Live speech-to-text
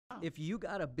If you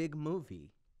got a big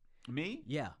movie, Me?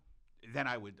 yeah, Then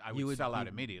I would would sell out be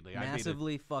immediately.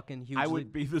 massively fucking hugely. I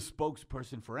would be the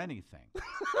spokesperson for anything.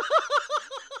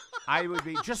 I would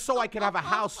be just so I could have a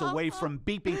house away from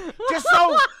beeping. Just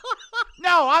so.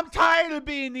 No, I'm tired of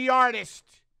being the artist.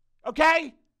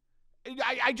 Okay?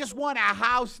 I just want a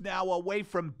house now away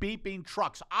from beeping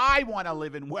trucks. I want to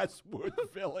live in Westwood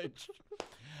Village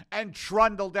and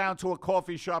trundle down to a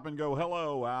coffee shop and go,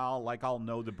 hello, Al. Like I'll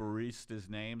know the baristas'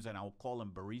 names and I'll call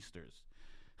them baristas.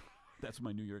 That's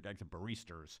my New York accent,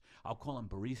 baristas. I'll call them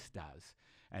baristas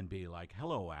and be like,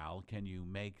 hello, Al. Can you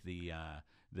make the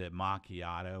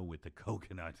macchiato with the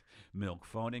coconut milk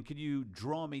phone? And could you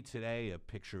draw me today a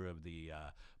picture of the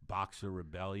Boxer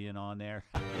Rebellion on there?